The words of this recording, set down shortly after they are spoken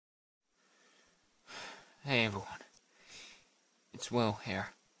Hey everyone, it's Will here,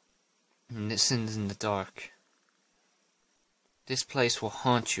 and listen in the dark. This place will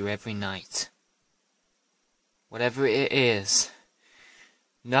haunt you every night. Whatever it is,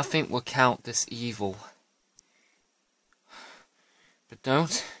 nothing will count this evil. But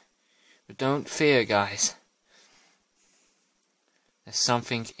don't fear, guys. There's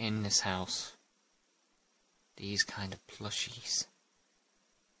something in this house. These kind of plushies.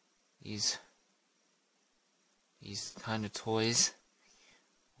 These kind of toys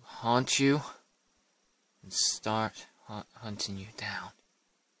will haunt you and start hunting you down.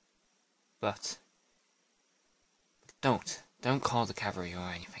 But don't call the cavalry or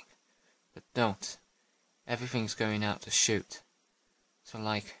anything. But don't. Everything's going out to shoot. So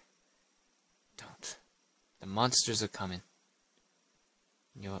don't. The monsters are coming.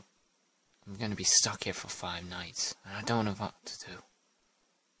 I'm gonna be stuck here for 5 nights, and I don't know what to do.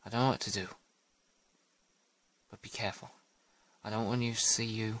 I don't know what to do. But be careful. I don't want to see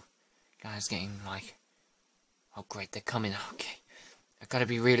you guys getting oh great, they're coming. Okay. I gotta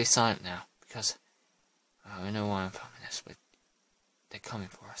be really silent now, because I don't know why I'm filming this, but they're coming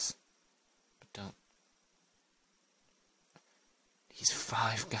for us. But don't. These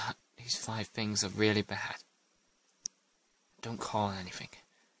five things are really bad. Don't call anything.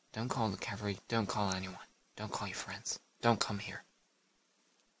 Don't call the cavalry. Don't call anyone. Don't call your friends. Don't come here.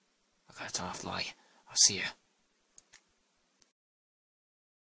 I gotta turn off the light. I'll see you.